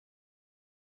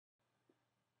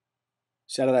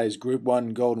Saturday's Group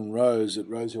 1 Golden Rose at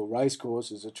Rosehill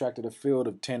Racecourse has attracted a field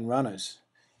of 10 runners,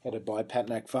 headed by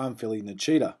Patnack Farm filly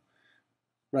Nachita.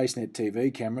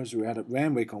 RaceNetTV cameras were out at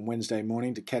Randwick on Wednesday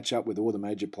morning to catch up with all the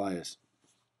major players.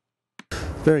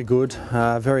 Very good,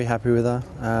 very happy with her.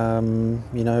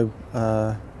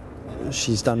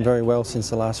 She's done very well since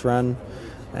the last run,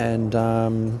 and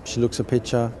she looks a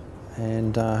picture,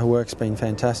 and her work's been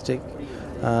fantastic.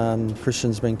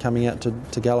 Christian's been coming out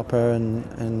to gallop her,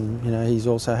 and he's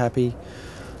also happy.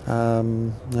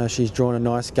 She's drawn a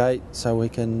nice gate, so we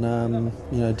can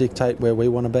dictate where we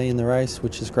want to be in the race,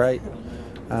 which is great.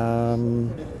 All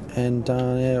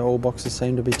boxes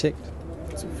seem to be ticked.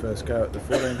 It's your first go at the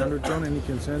 1400, John. Any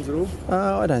concerns at all?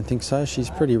 I don't think so.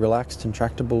 She's pretty relaxed and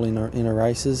tractable in her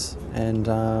races, and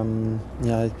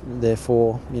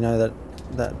therefore that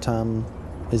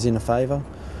is in her favour.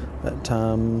 But it's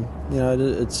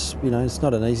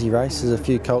not an easy race. There's a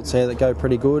few colts there that go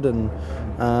pretty good, and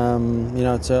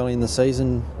it's early in the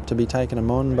season to be taking them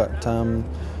on. But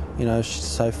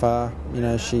so far,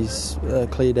 she's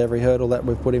cleared every hurdle that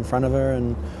we've put in front of her,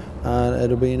 and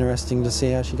it'll be interesting to see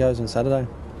how she goes on Saturday.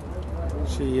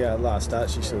 She last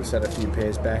start she sort of sat a few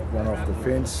pairs back, one off the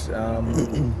fence.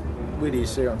 Where do you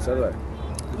see her on Saturday?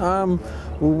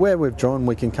 Where we've drawn,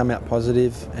 we can come out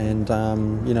positive and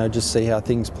just see how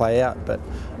things play out. But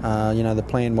the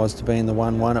plan was to be in the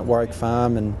 1-1 at Warwick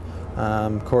Farm, and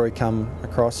Corey come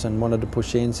across and wanted to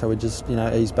push in, so we just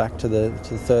eased back to the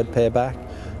third pair back,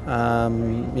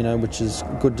 which is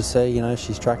good to see.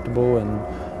 She's tractable, and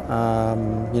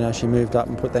she moved up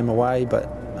and put them away. But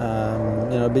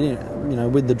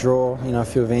with the draw, a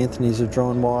few of Anthony's have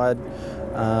drawn wide.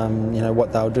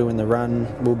 What they'll do in the run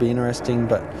will be interesting,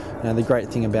 but the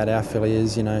great thing about our filly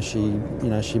is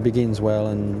she begins well,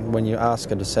 and when you ask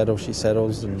her to settle, she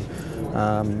settles, and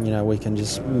we can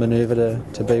just manoeuvre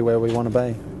to be where we want to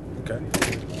be. Okay.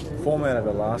 Format of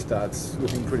her last start's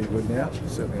looking pretty good now,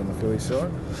 certainly on the filly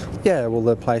side. Yeah, well,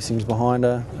 the placings behind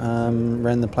her,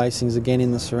 ran the placings again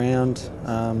in the surround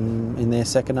in their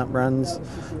second up runs,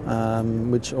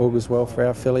 which augurs well for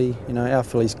our filly. Our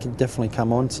filly's definitely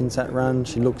come on since that run.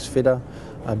 She looks fitter.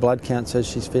 Her blood count says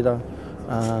she's fitter.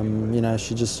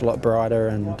 She's just a lot brighter,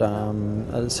 and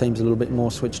it seems a little bit more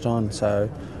switched on. So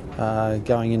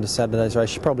going into Saturday's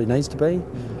race, she probably needs to be,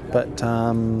 but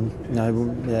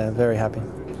very happy.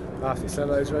 After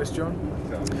Saturday's race, John?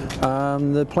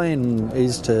 The plan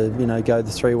is to go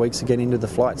the 3 weeks again into the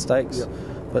flight stakes. Yep.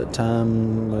 But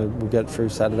we'll get through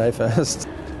Saturday first.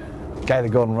 Okay, the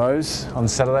Golden Rose on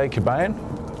Saturday, Cabayan.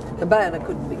 Cabayan, I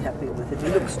couldn't be happier with it. He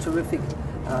looks terrific.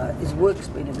 His work's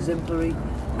been exemplary.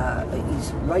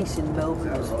 His race in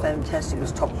Melbourne was fantastic. It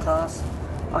was top class.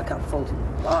 I can't fault him.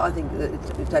 I think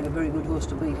it'd take a very good horse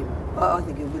to beat him. I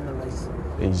think he'll win the race.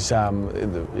 He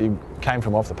came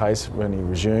from off the pace when he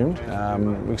resumed.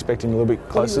 We expect him a little bit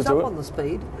closer to it. He was up on the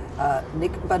speed,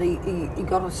 Nick, but he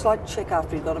got a slight check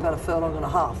after he got about a furlong and a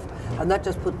half, and that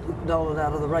just put Nolan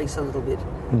out of the race a little bit.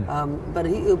 But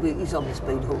he's on the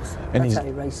speed horse. And that's how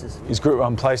he races. His Group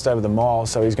 1 placed over the mile,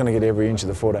 so he's going to get every inch of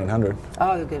the 1400.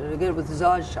 Oh, he'll get it with his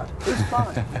eyes shut. He's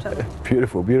flying.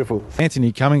 Beautiful, beautiful.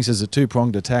 Anthony Cummings has a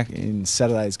two-pronged attack in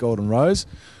Saturday's Golden Rose.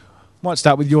 Might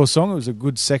start with your song. It was a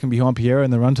good second behind Pierre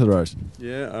in the run to the Rose.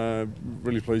 Yeah,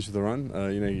 really pleased with the run.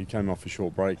 He came off a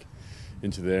short break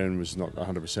into there and was not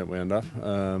 100% wound up.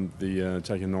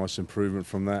 Taking a nice improvement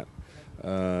from that.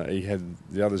 He had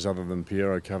the others other than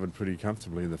Piero covered pretty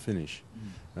comfortably in the finish,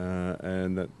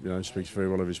 and that speaks very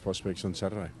well of his prospects on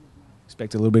Saturday.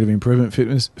 Expect a little bit of improvement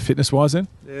fitness-wise then?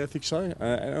 Yeah, I think so.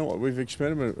 We've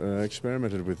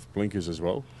experimented with blinkers as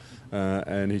well,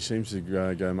 and he seems to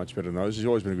go much better than those. He's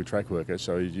always been a good track worker,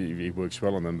 so he works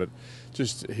well on them, but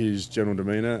just his general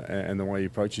demeanour and the way he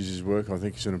approaches his work, I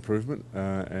think is an improvement,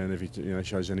 and if he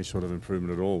shows any sort of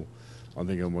improvement at all, I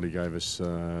think on what he gave us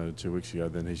 2 weeks ago,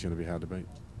 then he's going to be hard to beat.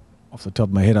 Off the top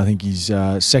of my head, I think his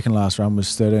second last run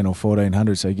was 13 or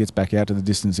 1400, so he gets back out to the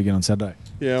distance again on Saturday.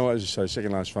 Yeah, well, as you say,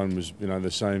 second last run was the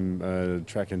same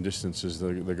track and distance as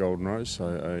the Golden Rose,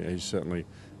 so he's certainly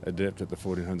adept at the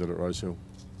 1400 at Rosehill.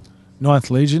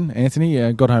 Ninth Legion,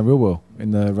 Anthony, got home real well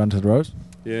in the run to the Rose.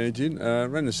 Yeah, he did.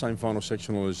 Ran the same final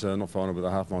sectional as, not final, but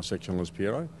the half-mile sectional as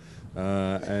Piero.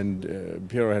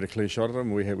 Piero had a clear shot at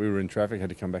him. We were in traffic, had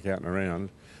to come back out and around.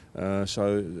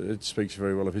 So it speaks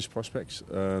very well of his prospects.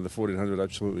 The 1400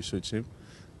 absolutely suits him.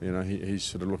 He's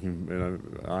sort of looking,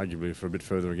 arguably for a bit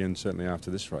further again, certainly after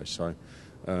this race. So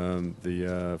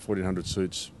the 1400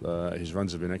 suits. His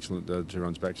runs have been excellent. 2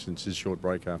 runs back since his short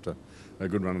break after a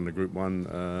good run in the Group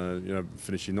 1.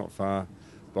 Finishing not far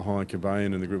behind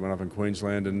Cobain, and the group went up in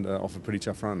Queensland and off a pretty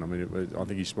tough run. I mean, I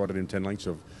think he spotted him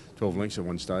 12 lengths at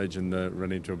one stage and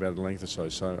ran into about a length or so.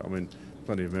 So, I mean,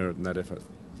 plenty of merit in that effort.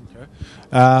 Okay.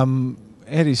 How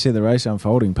do you see the race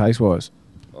unfolding pace-wise?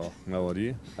 Oh, no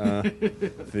idea. I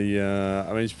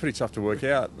mean, it's pretty tough to work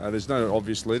out. There's no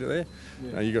obvious leader there.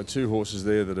 You've got two horses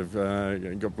there that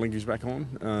have got blinkers back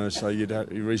on, so you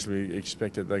reasonably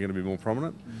expect that they're going to be more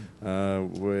prominent.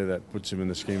 Where that puts them in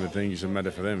the scheme of things doesn't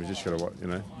matter for them. You just got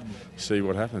to, see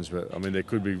what happens. But I mean, there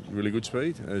could be really good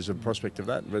speed. There's a prospect of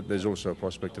that, but there's also a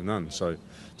prospect of none. So,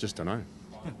 just don't know.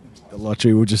 The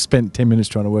lottery. We'll just spend 10 minutes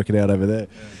trying to work it out over there.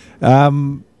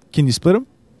 Can you split them?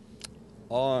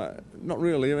 Not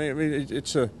really. I mean,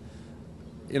 it's a,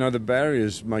 the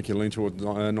barriers make you lean towards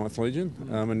Ninth Legion,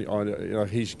 and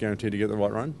he's guaranteed to get the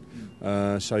right run.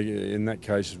 So in that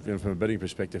case, from a betting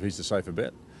perspective, he's the safer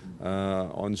bet.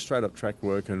 On straight up track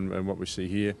work and what we see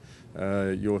here,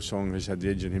 Your Song has had the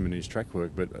edge in him in his track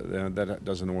work, but that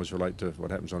doesn't always relate to what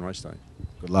happens on race day.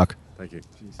 Good luck. Thank you.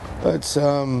 It's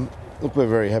look, we're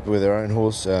very happy with our own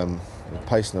horse. The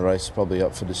pace in the race is probably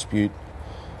up for dispute.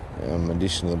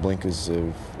 Addition of the blinkers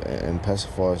and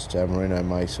pacifiers to Marino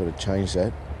may sort of change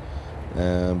that,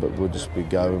 but we'll just be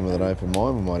going with an open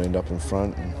mind. We might end up in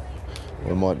front, and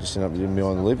we might just end up behind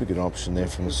the lead. We get an option there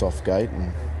from the soft gate,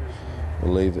 and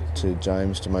we'll leave it to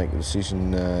James to make the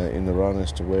decision in the run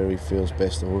as to where he feels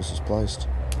best the horse is placed.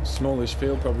 Smallish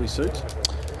field probably suits.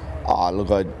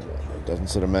 Look, it doesn't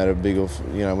sort of matter big or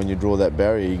when you draw that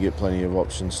barrier, you get plenty of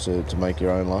options to make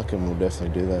your own luck, and we'll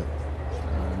definitely do that.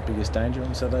 Biggest danger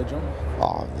on Saturday, John?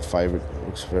 The favourite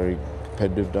looks very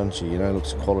competitive, doesn't she?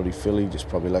 Looks a quality filly, just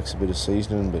probably lacks a bit of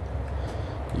seasoning, but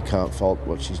you can't fault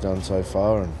what she's done so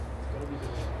far.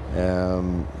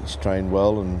 And he's trained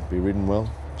well and be ridden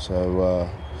well. So,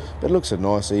 but it looks a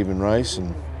nice, even race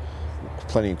and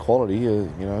plenty of quality.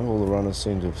 All the runners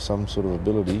seem to have some sort of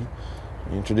ability.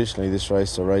 Traditionally, this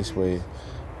race is a race where,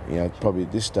 probably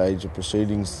at this stage of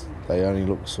proceedings, they only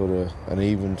look sort of an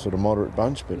even, sort of moderate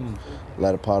bunch, but the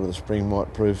latter part of the spring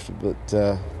might prove that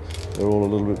they're all a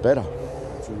little bit better.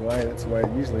 That's the way it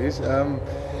usually is.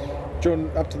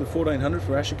 John, up to the 1400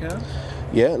 for Ashokar?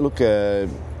 Yeah, look,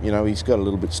 he's got a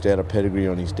little bit stouter pedigree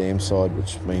on his dam side,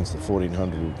 which means the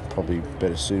 1400 will probably be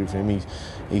better suited for him.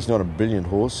 He's not a brilliant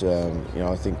horse.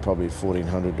 I think probably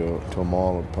 1400 to a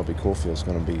mile, probably Caulfield's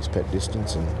going to be his pet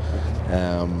distance, and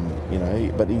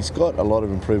but he's got a lot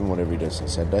of improvement whatever he does on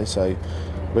Saturday. So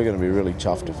we're going to be really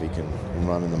chuffed if he can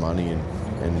run in the money, and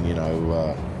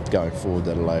going forward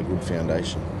that'll lay a good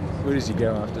foundation. Where does he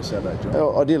go after Saturday, John?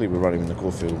 Ideally, we run him in the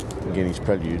Caulfield, again his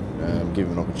prelude, give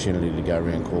him an opportunity to go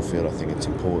around Caulfield. I think it's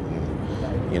important.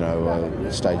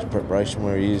 Stage of preparation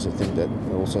where he is, I think that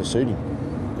will also suit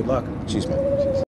him. Good luck. Cheers, mate.